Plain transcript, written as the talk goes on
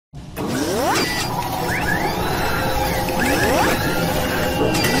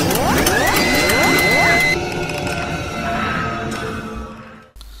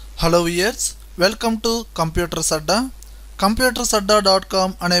Hello viewers, welcome to computers Adda. computersadda.com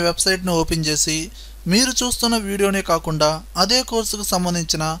అనే వెబ్సైట్ను open చేసి మీరు చూస్తున్న వీడియోనే కాకుండా అదే కోర్సుకు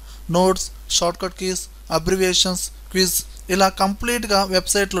సంబంధించిన notes, shortcut keys, abbreviations, quiz ఇలా కంప్లీట్గా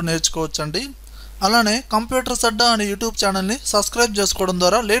వెబ్సైట్లో నేర్చుకోవచ్చండి. అలానే కంప్యూటర్స్ అడ్డా అనే యూట్యూబ్ ఛానల్ని సబ్స్క్రైబ్ చేసుకోవడం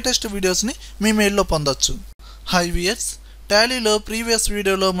ద్వారా లేటెస్ట్ వీడియోస్ని మీ మెయిల్లో పొందొచ్చు. హై వియర్స్, టాలీలో ప్రీవియస్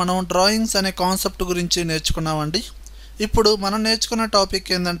వీడియోలో మనం డ్రాయింగ్స్ అనే కాన్సెప్ట్ గురించి నేర్చుకున్నామండి. ఇప్పుడు మనం నేర్చుకున్న టాపిక్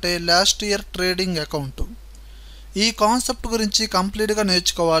ఏంటంటే లాస్ట్ ఇయర్ ట్రేడింగ్ అకౌంట్. ఈ కాన్సెప్ట్ గురించి కంప్లీట్గా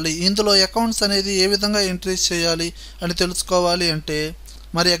నేర్చుకోవాలి. ఇందులో అకౌంట్స్ అనేది ఏ విధంగా ఎంట్రీస్ చేయాలి అని తెలుసుకోవాలి అంటే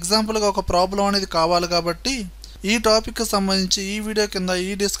మరి ఎగ్జాంపుల్గా ఒక ప్రాబ్లం అనేది కావాలి. కాబట్టి ఈ టాపిక్కి సంబంధించి ఈ వీడియో కింద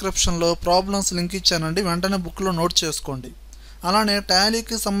ఈ డిస్క్రిప్షన్లో ప్రాబ్లమ్స్ లింక్ ఇచ్చానండి, వెంటనే బుక్లో నోట్ చేసుకోండి. అలానే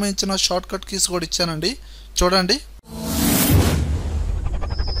టాలీకి సంబంధించిన షార్ట్కట్ కీస్ కూడా ఇచ్చానండి, చూడండి.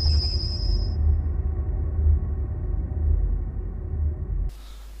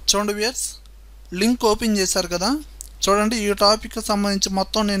 చూడండి వ్యూయర్స్, లింక్ ఓపెన్ చేశారు కదా, చూడండి. ఈ టాపిక్కి సంబంధించి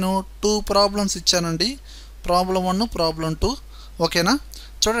మొత్తం నేను 2 ప్రాబ్లమ్స్ ఇచ్చానండి, ప్రాబ్లం 1, ప్రాబ్లం 2. ఓకేనా?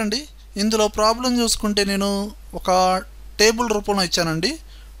 చూడండి, ఇందులో ప్రాబ్లం చూసుకుంటే నేను ఒక టేబుల్ రూపంలో ఇచ్చానండి,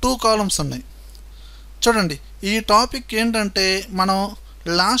 2 కాలమ్స్ ఉన్నాయి. చూడండి, ఈ టాపిక్ ఏంటంటే మనం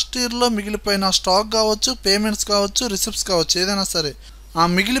లాస్ట్ ఇయర్లో మిగిలిపోయిన స్టాక్ కావచ్చు, పేమెంట్స్ కావచ్చు, రిసిప్ట్స్ కావచ్చు, ఏదైనా సరే ఆ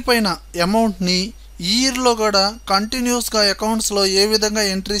మిగిలిపోయిన అమౌంట్ని ఈ ఇయర్లో కూడా కంటిన్యూస్గా అకౌంట్స్లో ఏ విధంగా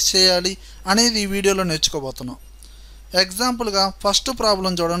ఎంట్రీస్ చేయాలి అనేది ఈ వీడియోలో నేర్చుకోబోతున్నాం. ఎగ్జాంపుల్గా ఫస్ట్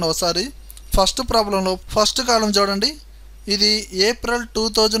ప్రాబ్లం చూడండి ఒకసారి. ఫస్ట్ ప్రాబ్లంలో ఫస్ట్ కాలం చూడండి, ఇది ఏప్రిల్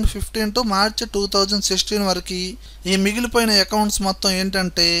 2015 టు మార్చ్ 2016 వరకు ఈ మిగిలిపోయిన అకౌంట్స్ మొత్తం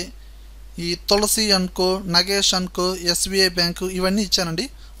ఏంటంటే ఈ తులసి అనుకో, నగేష్ అనుకో, ఎస్బీఐ బ్యాంకు ఇవన్నీ ఇచ్చానండి.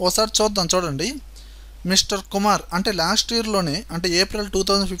 ఒకసారి చూద్దాం. చూడండి, మిస్టర్ కుమార్ అంటే లాస్ట్ ఇయర్లోనే, అంటే ఏప్రిల్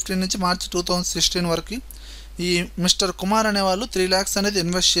 2015 నుంచి మార్చ్ 2016 వరకు ఈ మిస్టర్ కుమార్ అనేవాళ్ళు 3 lakhs అనేది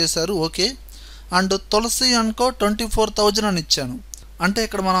ఇన్వెస్ట్ చేశారు. ఓకే. అండ్ తులసి అనుకో 24,000 అని ఇచ్చాను. అంటే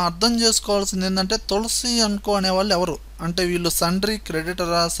ఇక్కడ మనం అర్థం చేసుకోవాల్సింది ఏంటంటే తులసి అనుకో అనేవాళ్ళు ఎవరు అంటే వీళ్ళు సండ్రీ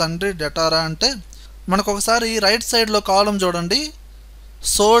క్రెడిటరా, సండ్రీ డెటారా అంటే మనకు ఒకసారి రైట్ సైడ్లో కాలం చూడండి,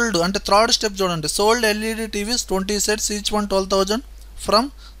 సోల్డ్ అంటే థర్డ్ స్టెప్ చూడండి, sold LED TVs 20 sets each one 12,000 from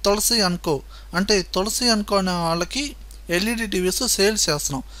తులసి అనుకో. అంటే తులసి అనుకో అనే వాళ్ళకి ఎల్ఈడి టీవీస్ సేల్స్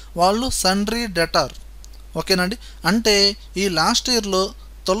చేస్తున్నాం, వాళ్ళు సండ్రీ డెటార్. ఓకేనండి. అంటే ఈ లాస్ట్ ఇయర్లో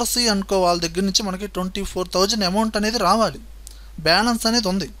తులసి అనుకో వాళ్ళ దగ్గర నుంచి మనకి 24,000 అమౌంట్ అనేది రావాలి, బ్యాలెన్స్ అనేది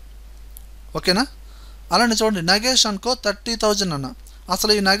ఉంది. ఓకేనా? అలానే చూడండి, నగేష్ అనుకో 30,000 అన్న.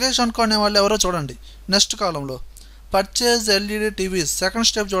 అసలు ఈ నగేష్ అనుకో అనే వాళ్ళు ఎవరో చూడండి, నెక్స్ట్ కాలంలో purchase LED TVs second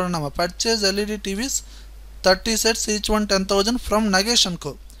step చూడండి అమ్మ, purchase LED TVs 30 sets each one 10,000 from Nagesh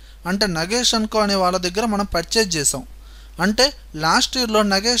అనుకో. అంటే నగేష్ అనుకో అనే వాళ్ళ దగ్గర మనం పర్చేజ్ చేసాం. అంటే లాస్ట్ ఇయర్లో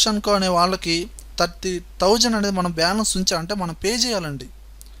నగేష్ అనుకో అనే వాళ్ళకి 30,000 అనేది మనం బ్యాలెన్స్ ఉంచాం, అంటే మనం పే చేయాలండి,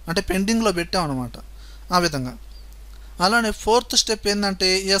 అంటే పెండింగ్లో పెట్టామన్నమాట ఆ విధంగా. అలానే ఫోర్త్ స్టెప్ ఏంటంటే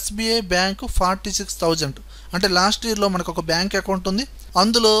ఎస్బీఐ బ్యాంకు 46,000. అంటే లాస్ట్ ఇయర్లో మనకు ఒక బ్యాంక్ అకౌంట్ ఉంది,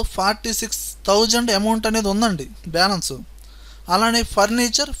 అందులో 46,000 అమౌంట్ అనేది ఉందండి బ్యాలెన్స్. అలానే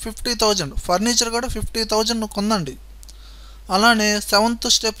ఫర్నిచర్ 50,000, ఫర్నిచర్ కూడా 50,000 ఉందండి. అలానే సెవెంత్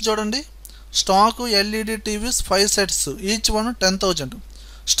స్టెప్ చూడండి, stock LED TVs 5 sets each one 10,000.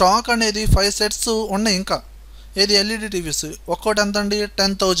 Stock అనేది 5 sets ఉన్నాయి ఇంకా, ఏది ఎల్ఈడి టీవీస్ ఒక్కోటి ఎంత అండి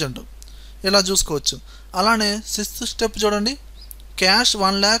 10,000 ఇలా చూసుకోవచ్చు. అలానే సిక్స్త్ స్టెప్ చూడండి, క్యాష్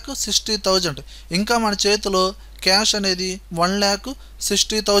 1,60,000. ఇంకా మన చేతిలో క్యాష్ అనేది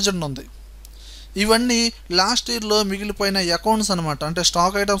 1,60,000 ఉంది. ఇవన్నీ లాస్ట్ ఇయర్లో మిగిలిపోయిన అకౌంట్స్ అనమాట, అంటే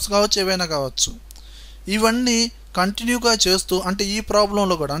స్టాక్ ఐటమ్స్ కావచ్చు, ఏవైనా కావచ్చు. ఇవన్నీ కంటిన్యూగా చేస్తూ అంటే ఈ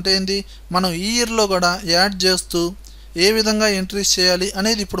ప్రాబ్లంలో కూడా అంటే ఏంది మనం ఈ ఇయర్లో కూడా యాడ్ చేస్తూ ఏ విధంగా ఎంట్రీస్ చేయాలి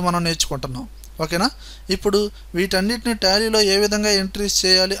అనేది ఇప్పుడు మనం నేర్చుకుంటున్నాం. ఓకేనా? ఇప్పుడు వీటన్నిటిని టాలీలో ఏ విధంగా ఎంట్రీస్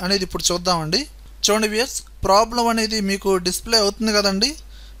చేయాలి అనేది ఇప్పుడు చూద్దామండి. చూడండి వ్యూయర్స్, ప్రాబ్లం అనేది మీకు డిస్ప్లే అవుతుంది కదండి.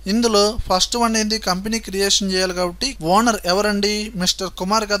 ఇందులో ఫస్ట్ వన్ ఏంది, కంపెనీ క్రియేషన్ చేయాలి కాబట్టి ఓనర్ ఎవరండి, మిస్టర్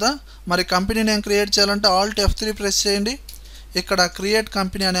కుమార్ కదా. మరి కంపెనీ నేమ్ క్రియేట్ చేయాలంటే Alt F3 ప్రెస్ చేయండి. ఇక్కడ క్రియేట్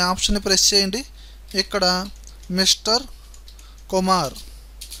కంపెనీ అనే ఆప్షన్ని ప్రెస్ చేయండి. ఇక్కడ మిస్టర్ కుమార్,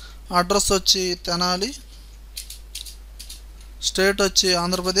 అడ్రస్ వచ్చి తెనాలి, స్టేట్ వచ్చి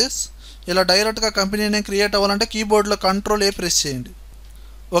ఆంధ్రప్రదేశ్. ఇలా డైరెక్ట్గా కంపెనీ నేమ్ క్రియేట్ అవ్వాలంటే కీబోర్డ్లో Ctrl A ప్రెస్ చేయండి.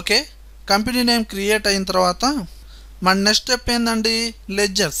 ఓకే, కంపెనీ నేమ్ క్రియేట్ అయిన తర్వాత మన నెక్స్ట్ స్టెప్ ఏంటండి,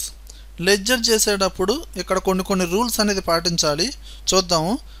 లెడ్జర్స్. లెడ్జర్ చేసేటప్పుడు ఇక్కడ కొన్ని రూల్స్ అనేది పాటించాలి,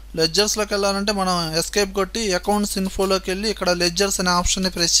 చూద్దాము. లెడ్జర్స్లోకి వెళ్ళాలంటే మనం ఎస్కేప్ కొట్టి అకౌంట్స్ ఇన్ఫోలోకి వెళ్ళి ఇక్కడ లెడ్జర్స్ అనే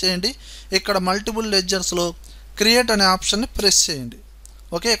ఆప్షన్ని ప్రెస్ చేయండి. ఇక్కడ మల్టిపుల్ లెడ్జర్స్లో క్రియేట్ అనే ఆప్షన్ని ప్రెస్ చేయండి.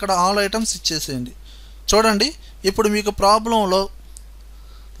 ఓకే, ఇక్కడ ఆల్ ఐటమ్స్ ఇచ్చేసేయండి. చూడండి, ఇప్పుడు మీకు ప్రాబ్లంలో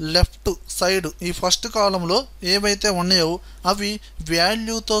లెఫ్ట్ సైడ్ ఈ ఫస్ట్ కాలంలో ఏవైతే ఉన్నాయో అవి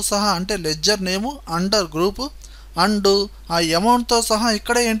వాల్యూతో సహా అంటే ledger name under group and ఆ అమౌంట్తో సహా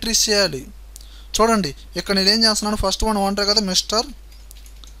ఇక్కడే ఎంట్రీస్ చేయాలి. చూడండి ఇక్కడ నేను ఏం చేస్తున్నాను, ఫస్ట్ వన్ ఉంటారు కదా మిస్టర్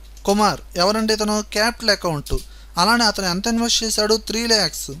కుమార్, ఎవరండి ఇతను క్యాపిటల్ అకౌంట్, అలానే అతను ఎంత ఇన్వెస్ట్ చేశాడు 3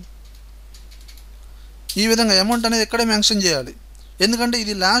 lakhs. ఈ విధంగా అమౌంట్ అనేది ఇక్కడే మెన్షన్ చేయాలి, ఎందుకంటే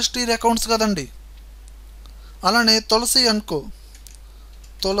ఇది లాస్ట్ ఇయర్ అకౌంట్స్ కదండి. అలానే తులసి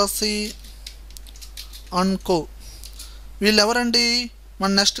అన్కో వీళ్ళు ఎవరండి, మన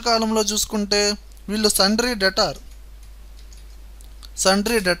నెక్స్ట్ కాలంలో చూసుకుంటే వీళ్ళు సండ్రీ డెటార్.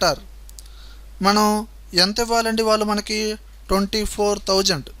 మనం ఎంత ఇవ్వాలండి, వాళ్ళు మనకి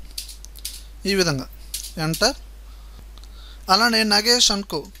 24,000 ఈ విధంగా ఎంటర్. అలానే నగేష్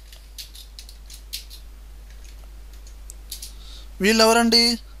అన్కో వీళ్ళు ఎవరండి,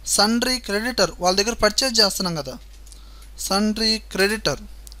 సండ్రీ క్రెడిటర్, వాళ్ళ దగ్గర పర్చేజ్ చేస్తున్నాం కదా, సండ్రీ క్రెడిటర్.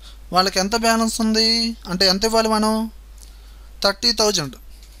 వాళ్ళకి ఎంత బ్యాలెన్స్ ఉంది అంటే ఎంత ఇవ్వాలి మనం 30,000.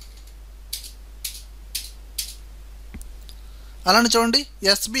 అలానే చూడండి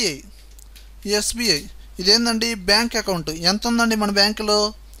ఎస్బీఐ ఇదేందండి బ్యాంక్ అకౌంట్, ఎంత ఉందండి మన బ్యాంకులో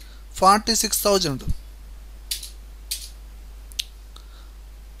 46,000.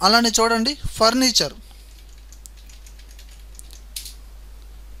 అలానే చూడండి ఫర్నిచర్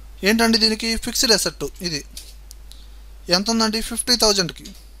ఏంటండి, దీనికి ఫిక్స్డ్ అసెట్, ఇది ఎంత ఉందండి 50,000కి.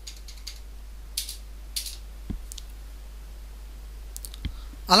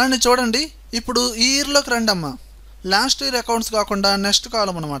 అలానే చూడండి ఇప్పుడు ఈ ఇయర్లోకి రండి అమ్మ, లాస్ట్ ఇయర్ అకౌంట్స్ కాకుండా నెక్స్ట్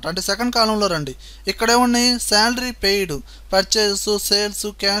కాలం అనమాట, అంటే సెకండ్ కాలంలో రండి. ఇక్కడేమున్నాయి salary paid, purchase, sales,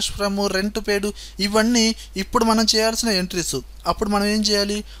 cash from, rent paid, ఇవన్నీ ఇప్పుడు మనం చేయాల్సిన ఎంట్రీస్. అప్పుడు మనం ఏం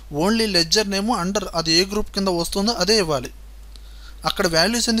చేయాలి, ఓన్లీ లెడ్జర్ నేము అండర్ అది ఏ గ్రూప్ కింద వస్తుందో అదే ఇవ్వాలి. అక్కడ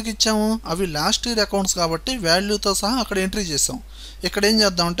వాల్యూస్ ఎందుకు ఇచ్చాము, అవి లాస్ట్ ఇయర్ అకౌంట్స్ కాబట్టి వాల్యూతో సహా అక్కడ ఎంట్రీ చేసాం. ఇక్కడ ఏం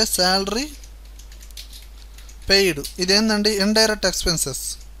చేద్దామంటే శాలరీ పెయిడ్, ఇదేందండి ఇండైరెక్ట్ ఎక్స్పెన్సెస్.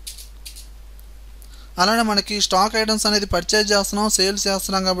 అలానే మనకి స్టాక్ ఐటమ్స్ అనేది పర్చేజ్ చేస్తున్నాం, సేల్స్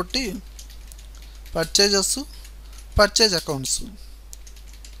చేస్తున్నాం కాబట్టి పర్చేజ్ అకౌంట్స్,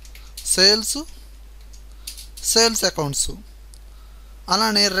 సేల్స్ అకౌంట్స్.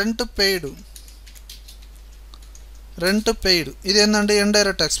 అలానే రెంట్ పెయిడ్ ఇదేంటంటే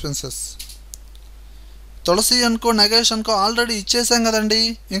ఇండైరెక్ట్ ఎక్స్పెన్సెస్. తులసి అనుకో నగేష్ అనుకో ఆల్రెడీ ఇచ్చేసాం కదండి,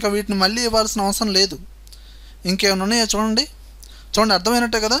 ఇంకా వీటిని మళ్ళీ ఇవ్వాల్సిన అవసరం లేదు. ఇంకేమైనా ఉన్నాయో చూడండి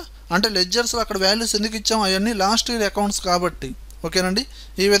అర్థమైనట్టే కదా. అంటే లెడ్జర్స్లో అక్కడ వాల్యూస్ ఎందుకు ఇచ్చాము, అవన్నీ లాస్ట్ ఇయర్ అకౌంట్స్ కాబట్టి. ఓకేనండి,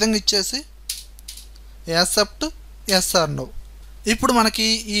 ఈ విధంగా ఇచ్చేసి యాక్సెప్ట్ ఎస్ఆర్ నో. ఇప్పుడు మనకి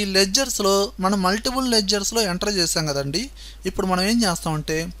ఈ లెడ్జర్స్లో మనం మల్టిపుల్ లెడ్జర్స్లో ఎంటర్ చేసాం కదండి. ఇప్పుడు మనం ఏం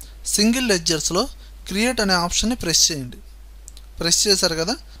చేస్తామంటే సింగిల్ లెడ్జర్స్లో క్రియేట్ అనే ఆప్షన్ని ప్రెస్ చేయండి. ప్రెస్ చేశారు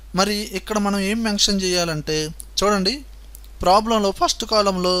కదా. మరి ఇక్కడ మనం ఏం మెన్షన్ చేయాలంటే చూడండి, ప్రాబ్లంలో ఫస్ట్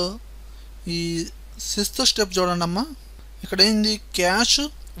కాలంలో ఈ 6th స్టెప్ చూడండి అమ్మా. ఇక్కడ ఏంది క్యాష్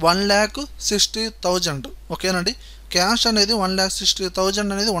 1,60,000. ఓకేనండి, క్యాష్ అనేది 1,60,000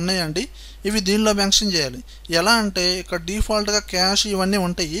 అనేది ఉన్నాయండి. ఇవి దీనిలో మెన్షన్ చేయాలి. ఎలా అంటే ఇక్కడ డిఫాల్ట్గా క్యాష్ ఇవన్నీ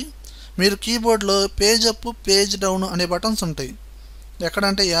ఉంటాయి. మీరు కీబోర్డ్లో పేజ్ అప్ పేజ్ డౌన్ అనే బటన్స్ ఉంటాయి.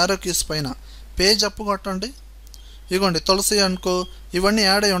 ఎక్కడంటే యారో కీస్ పైన పేజ్ అప్ కొట్టండి. ఇగోండి తులసి అనుకో ఇవన్నీ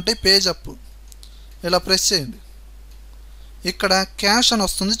యాడ్ అయి ఉంటాయి. పేజ్ అప్ ఇలా ప్రెస్ చేయండి. ఇక్కడ క్యాష్ అని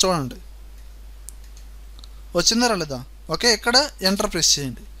వస్తుంది చూడండి, వచ్చిందా రాలేదా? ఓకే, ఇక్కడ ఎంటర్ ప్రెస్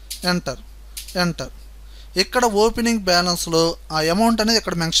చేయండి. ఎంటర్. ఇక్కడ ఓపెనింగ్ బ్యాలెన్స్లో ఆ అమౌంట్ అనేది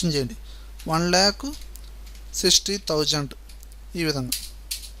ఇక్కడ మెన్షన్ చేయండి, 1,60,000 ఈ విధంగా.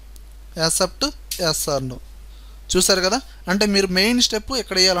 Accept SR no. చూసారు కదా, అంటే మీరు మెయిన్ స్టెప్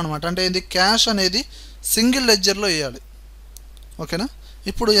ఇక్కడ వేయాలన్నమాట. అంటే ఇది క్యాష్ అనేది సింగిల్ లెడ్జర్లో వేయాలి. ఓకేనా,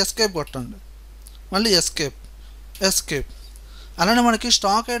 ఇప్పుడు ఎస్కేప్ కొట్టండి, మళ్ళీ ఎస్కేప్. అలానే మనకి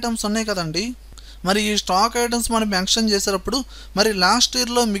స్టాక్ ఐటమ్స్ ఉన్నాయి కదండి. మరి ఈ స్టాక్ ఐటమ్స్ మనం మెన్షన్ చేసేటప్పుడు మరి లాస్ట్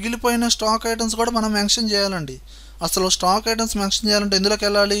ఇయర్లో మిగిలిపోయిన స్టాక్ ఐటమ్స్ కూడా మనం మెన్షన్ చేయాలండి. అసలు స్టాక్ ఐటమ్స్ మెన్షన్ చేయాలంటే ఎందులోకి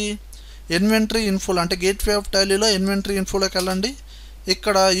వెళ్ళాలి, ఇన్వెంటరీ ఇన్ఫుల్ అంటే గేట్వే ఆఫ్ టాలీలో ఇన్వెంటరీ ఇన్ఫుల్లోకి వెళ్ళండి.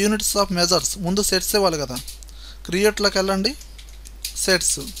 ఇక్కడ యూనిట్స్ ఆఫ్ మెజర్స్ ముందు సెట్స్ ఇవ్వాలి కదా, క్రియేట్లోకి వెళ్ళండి,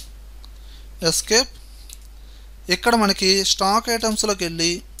 సెట్స్, ఎస్కేప్. ఇక్కడ మనకి స్టాక్ ఐటమ్స్లోకి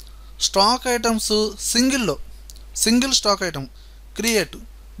వెళ్ళి stock items single stock item create,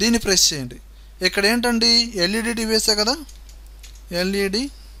 దీన్ని ప్రెస్ చేయండి. ఇక్కడ ఏంటండి ఎల్ఈడి టీవీసే కదా, ఎల్ఈడి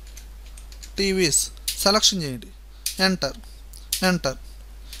టీవీస్ సెలెక్షన్ చేయండి, ఎంటర్.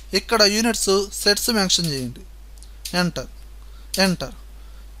 ఇక్కడ యూనిట్స్ సెట్స్ మెన్షన్ చేయండి, ఎంటర్.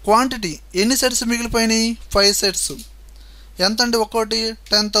 క్వాంటిటీ ఎన్ని సెట్స్ మిగిలిపోయినాయి, 5 సెట్స్. ఎంత అండి ఒక్కోటి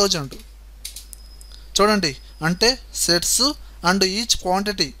 10,000. చూడండి, అంటే సెట్స్ అండ్ ఈచ్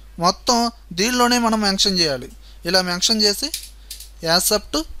క్వాంటిటీ మొత్తం దీనిలోనే మనం మెన్షన్ చేయాలి. ఇలా మెన్షన్ చేసి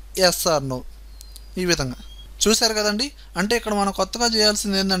యాక్సెప్ట్ ఎస్ ఆర్ నో. ఈ విధంగా చూశారు కదండి. అంటే ఇక్కడ మనం కొత్తగా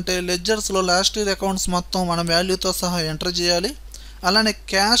చేయాల్సింది ఏంటంటే లెడ్జర్స్లో లాస్ట్ ఇయర్ అకౌంట్స్ మొత్తం మనం వాల్యూతో సహా ఎంటర్ చేయాలి. అలానే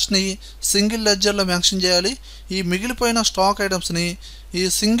క్యాష్ని సింగిల్ లెడ్జర్లో మెన్షన్ చేయాలి. ఈ మిగిలిపోయిన స్టాక్ ఐటమ్స్ని ఈ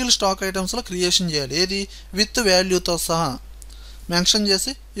సింగిల్ స్టాక్ ఐటమ్స్లో క్రియేషన్ చేయాలి. ఏది విత్ వాల్యూతో సహా మెన్షన్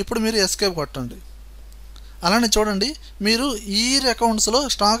చేసి ఇప్పుడు మీరు ఎస్కేప్ కొట్టండి. అలానే చూడండి, మీరు ఈ అకౌంట్స్లో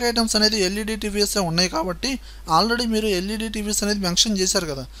స్టాక్ ఐటమ్స్ అనేది ఎల్ఈడి టీవీసే ఉన్నాయి కాబట్టి ఆల్రెడీ మీరు ఎల్ఈడి టీవీస్ అనేది మెన్షన్ చేశారు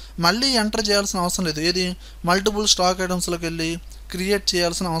కదా, మళ్ళీ ఎంటర్ చేయాల్సిన అవసరం లేదు. ఏది మల్టిపుల్ స్టాక్ ఐటమ్స్లోకి వెళ్ళి క్రియేట్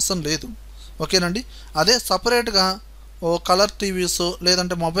చేయాల్సిన అవసరం లేదు. ఓకేనండి. అదే సపరేట్గా ఓ కలర్ టీవీస్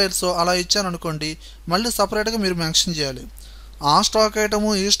లేదంటే మొబైల్స్ అలా ఇచ్చారనుకోండి, మళ్ళీ సపరేట్గా మీరు మెన్షన్ చేయాలి. ఆ స్టాక్ ఐటము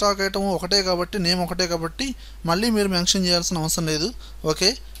ఈ స్టాక్ ఐటము ఒకటే కాబట్టి నేమ్ ఒకటే కాబట్టి మళ్ళీ మీరు మెన్షన్ చేయాల్సిన అవసరం లేదు. ఓకే,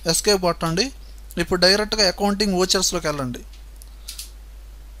 ఎస్కేప్ కొట్టండి. ఇప్పుడు డైరెక్ట్గా అకౌంటింగ్ ఓచర్స్లోకి వెళ్ళండి.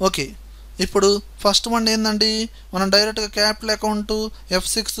 ఓకే, ఇప్పుడు ఫస్ట్ వన్ ఏందండి, మనం డైరెక్ట్గా క్యాపిటల్ అకౌంటు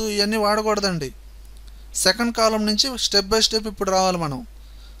F6 ఇవన్నీ వాడకూడదండి. సెకండ్ కాలం నుంచి స్టెప్ బై స్టెప్ ఇప్పుడు రావాలి మనం.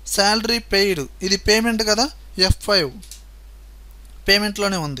 శాలరీ పెయిడ్, ఇది పేమెంట్ కదా, F5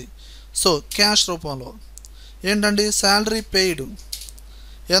 పేమెంట్లోనే ఉంది. సో క్యాష్ రూపంలో ఏంటండి శాలరీ పెయిడ్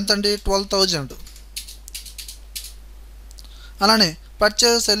ఎంతండి 12,000. అలానే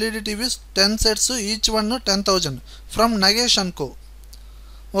purchase LED TVs 10 sets each one 10,000 from Nagesh అనుకో.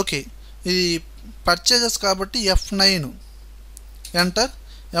 ఓకే, ఇది పర్చేజెస్ కాబట్టి F9 ఎంటర్.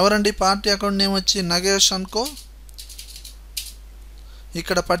 ఎవరండి పార్టీ అకౌంట్ నేమ్ వచ్చి నగేష్ అనుకో.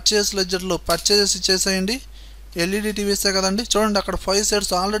 ఇక్కడ పర్చేస్ లెడ్జర్లో పర్చేజెస్ ఇచ్చేసేయండి. ఎల్ఈడి టీవీసే కదండి, చూడండి అక్కడ 5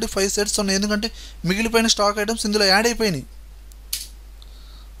 sets ఆల్రెడీ 5 sets ఉన్నాయి, ఎందుకంటే మిగిలిపోయిన స్టాక్ ఐటమ్స్ ఇందులో యాడ్ అయిపోయినాయి.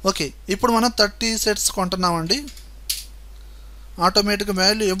 ఓకే, ఇప్పుడు మనం 30 sets కొంటున్నామండి. ఆటోమేటిక్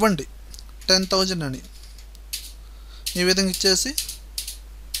వాల్యూ ఇవ్వండి 10,000 అని. ఈ విధంగా ఇచ్చేసి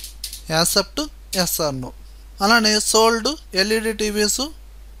యాక్సెప్ట్ ఎస్ ఆర్ నో. అలానే సోల్డ్ ఎల్ఈడి టీవీస్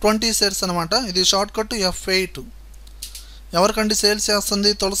 20 sets అనమాట. ఇది షార్ట్ కట్ F8. ఎవరికండి సేల్స్ చేస్తుంది,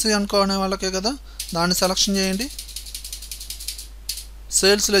 తులసి అనుకోనే వాళ్ళకే కదా, దాన్ని సెలక్షన్ చేయండి.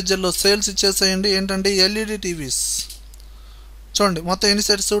 సేల్స్ లెడ్జర్లో సేల్స్ ఇచ్చేసేయండి. ఏంటంటే ఎల్ఈడి టీవీస్ చూడండి మొత్తం ఎన్ని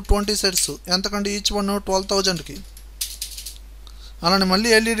సెట్స్, 20 sets. ఎంతకండి each one 12,000కి. అలానే మళ్ళీ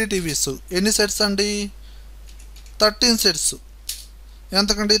ఎల్ఈడి టీవీస్ ఎన్ని సెట్స్ అండి, 13 sets.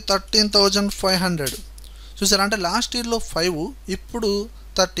 ఎంతకండి 13,500. చూసారా, అంటే లాస్ట్ ఇయర్లో 5, ఇప్పుడు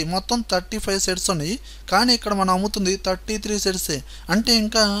 30, మొత్తం 35 sets ఉన్నాయి. కానీ ఇక్కడ మనం అమ్ముతుంది 33 sets. అంటే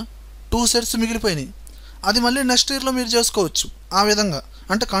ఇంకా 2 sets మిగిలిపోయినాయి. అది మళ్ళీ నెక్స్ట్ ఇయర్లో మీరు చేసుకోవచ్చు. ఆ విధంగా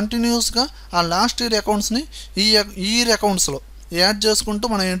అంటే కంటిన్యూస్గా ఆ లాస్ట్ ఇయర్ అకౌంట్స్ని ఈ ఇయర్ అకౌంట్స్లో యాడ్ చేసుకుంటూ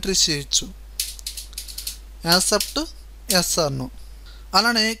మనం ఎంట్రీస్ చేయొచ్చు. Accept yes are no.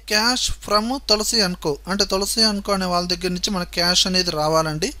 అలానే క్యాష్ ఫ్రమ్ తులసి అనుకో, అంటే తులసి అనుకో అనే వాళ్ళ దగ్గర నుంచి మనకు క్యాష్ అనేది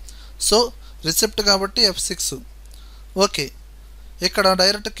రావాలండి. సో రిసిప్ట్ కాబట్టి F6. ఓకే, ఇక్కడ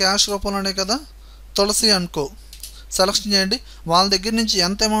డైరెక్ట్ క్యాష్ రూపంలోనే కదా, తులసి అనుకో సెలెక్షన్ చేయండి. వాళ్ళ దగ్గర నుంచి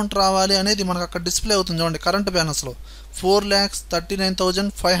ఎంత అమౌంట్ రావాలి అనేది మనకు అక్కడ డిస్ప్లే అవుతుంది. చూడండి కరెంట్ బ్యాలెన్స్లో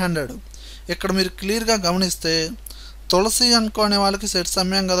 4,39,500. ఇక్కడ మీరు క్లియర్గా గమనిస్తే తులసి అనుకో అనే వాళ్ళకి సెట్స్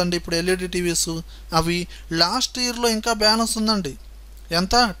అమ్మాం కదండి ఇప్పుడు ఎల్ఈడి టీవీస్, అవి లాస్ట్ ఇయర్లో ఇంకా బ్యాలెన్స్ ఉందండి.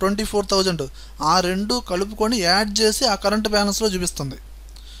 ఎంత 24,000. ఆ రెండు కలుపుకొని యాడ్ చేసి ఆ కరెంట్ బ్యాలెన్స్లో చూపిస్తుంది.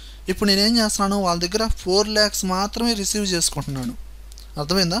 ఇప్పుడు నేనేం చేస్తున్నాను, వాళ్ళ దగ్గర 4 lakhs మాత్రమే రిసీవ్ చేసుకుంటున్నాను.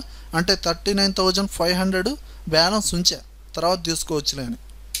 అర్థమైందా, అంటే 39,500 బ్యాలెన్స్ ఉంచా, తర్వాత తీసుకోవచ్చులే అని.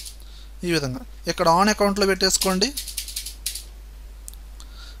 ఈ విధంగా ఇక్కడ ఆన్ అకౌంట్లో పెట్టేసుకోండి.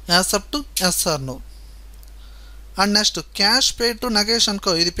 Accept yes are no. And next cash paid to Nagesh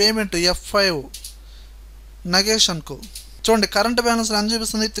అనుకో, ఇది పేమెంట్ F5 నగేష్ అనుకో. చూడండి కరెంట్ బ్యాలెన్స్ ఎంత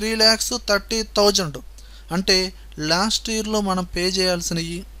చూపిస్తుంది, 3,30,000. అంటే లాస్ట్ ఇయర్లో మనం పే చేయాల్సిన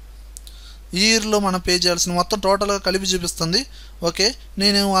ఈ ఇయర్లో మనం పే చేయాల్సిన మొత్తం టోటల్గా కలిపి చూపిస్తుంది. ఓకే,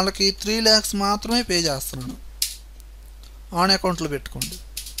 నేను వాళ్ళకి 3 lakhs మాత్రమే పే చేస్తున్నాను. ఆన్ అకౌంట్లో పెట్టుకోండి.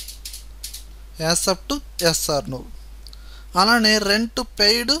 Accept yes are no. అలానే రెంట్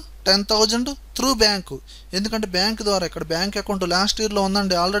పెయిడ్ 10,000 త్రూ బ్యాంకు, ఎందుకంటే బ్యాంక్ ద్వారా ఇక్కడ బ్యాంక్ అకౌంట్ లాస్ట్ ఇయర్లో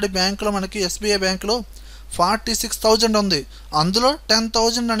ఉందండి. ఆల్రెడీ బ్యాంకులో మనకి SBI బ్యాంకులో 46,000 ఉంది, అందులో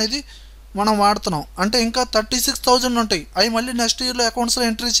 10,000 అనేది మనం వాడుతున్నాం. అంటే ఇంకా 36,000 ఉంటాయి, అవి మళ్ళీ నెక్స్ట్ ఇయర్లో అకౌంట్స్లో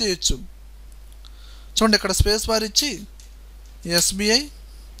ఎంట్రీ చేయొచ్చు. చూడండి ఇక్కడ స్పేస్ బార్ ఇచ్చి SBI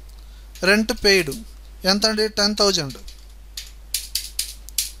రెంట్ పెయిడ్ ఎంత అండి 10,000.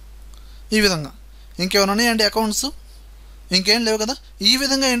 ఈ విధంగా ఇంకేమైనా ఉన్నాయండి అకౌంట్స్, ఇంకేం లేవు కదా, ఈ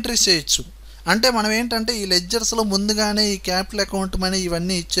విధంగా ఎంట్రీస్ చేయొచ్చు. అంటే మనం ఏంటంటే ఈ లెడ్జర్స్లో ముందుగానే ఈ క్యాపిటల్ అకౌంట్ మనీ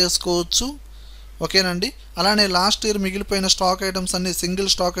ఇవన్నీ ఇచ్చేసుకోవచ్చు. ఓకేనండి. అలానే లాస్ట్ ఇయర్ మిగిలిపోయిన స్టాక్ ఐటమ్స్ అన్ని సింగిల్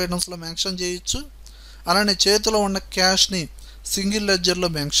స్టాక్ ఐటమ్స్లో మెన్షన్ చేయొచ్చు. అలానే చేతిలో ఉన్న క్యాష్ని సింగిల్ లెడ్జర్లో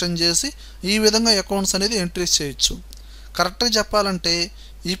మెన్షన్ చేసి ఈ విధంగా అకౌంట్స్ అనేది ఎంట్రీస్ చేయొచ్చు. కరెక్ట్గా చెప్పాలంటే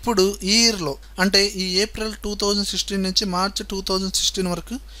ఇప్పుడు ఈ ఇయర్లో అంటే ఈ ఏప్రిల్ 2016 నుంచి మార్చ్ 2016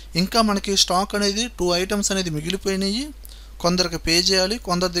 వరకు ఇంకా మనకి స్టాక్ అనేది 2 ఐటమ్స్ అనేది మిగిలిపోయినాయి. కొందరికి పే చేయాలి,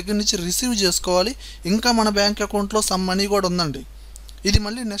 కొందరి దగ్గర నుంచి రిసీవ్ చేసుకోవాలి, ఇంకా మన బ్యాంక్ అకౌంట్లో సమ్ మనీ కూడా ఉందండి. ఇది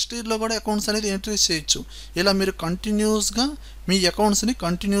మళ్ళీ నెక్స్ట్ ఇయర్లో కూడా అకౌంట్స్ అనేది ఎంట్రీ చేయొచ్చు. ఇలా మీరు కంటిన్యూస్గా మీ అకౌంట్స్ని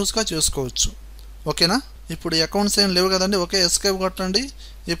కంటిన్యూస్గా చేసుకోవచ్చు. ఓకేనా? ఇప్పుడు అకౌంట్స్ ఏం లేవు కదండి. ఓకే, ఎస్కేప్ కొట్టండి.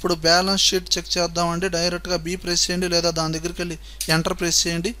 ఇప్పుడు బ్యాలెన్స్ షీట్ చెక్ చేద్దామండి. డైరెక్ట్గా బీ ప్రెస్ చేయండి, లేదా దాని దగ్గరికి వెళ్ళి ఎంటర్ ప్రెస్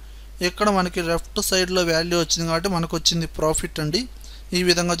చేయండి. ఇక్కడ మనకి లెఫ్ట్ సైడ్లో వాల్యూ వచ్చింది కాబట్టి మనకు వచ్చింది ప్రాఫిట్ అండి. ఈ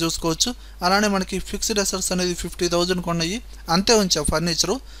విధంగా చూసుకోవచ్చు. అలానే మనకి ఫిక్స్డ్ అసెట్స్ అనేది 50,000 కొన్నాయి, అంతే ఉంచాం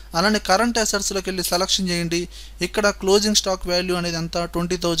ఫర్నిచరు. అలానే కరెంట్ అసెట్స్లోకి వెళ్ళి సెలెక్షన్ చేయండి. ఇక్కడ క్లోజింగ్ స్టాక్ వాల్యూ అనేది ఎంత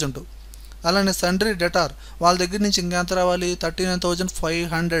 20,000. అలానే సండ్రీ డెటార్ వాళ్ళ దగ్గర నుంచి ఇంకెంత రావాలి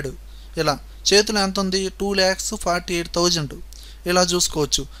 39,500. ఇలా చేతిలో ఎంత ఉంది 2,48,000. ఇలా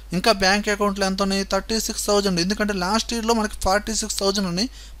చూసుకోవచ్చు. ఇంకా బ్యాంక్ అకౌంట్లో ఎంత ఉన్నాయి 36,000. ఎందుకంటే లాస్ట్ ఇయర్లో మనకి 46,000 ఉన్నాయి,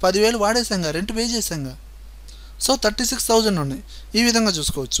 10,000 వాడేసాంగా, రెంట్ పే చేసాంగా. సో 36,000 ఉన్నాయి. ఈ విధంగా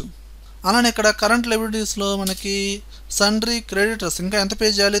చూసుకోవచ్చు. అలానే ఇక్కడ కరెంట్ లయబిలిటీస్లో మనకి సండ్రీ క్రెడిటర్స్ ఇంకా ఎంత పే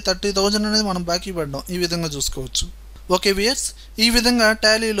చేయాలి 30,000 అనేది మనం బాకీ పడ్డాం. ఈ విధంగా చూసుకోవచ్చు. ఓకే వ్యూయర్స్, ఈ విధంగా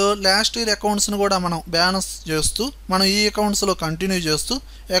టాలీలో లాస్ట్ ఇయర్ అకౌంట్స్ని కూడా మనం బ్యాలెన్స్ చేస్తూ మనం ఈ అకౌంట్స్లో కంటిన్యూ చేస్తూ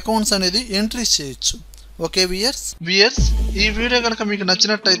అకౌంట్స్ అనేది ఎంట్రీస్ చేయొచ్చు. ఓకే వ్యూయర్స్, ఈ వీడియో కనుక మీకు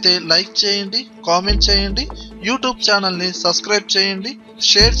నచ్చినట్టయితే లైక్ చేయండి, కామెంట్ చేయండి, యూట్యూబ్ ఛానల్ని సబ్స్క్రైబ్ చేయండి,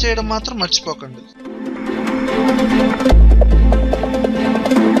 షేర్ చేయడం మాత్రం మర్చిపోకండి.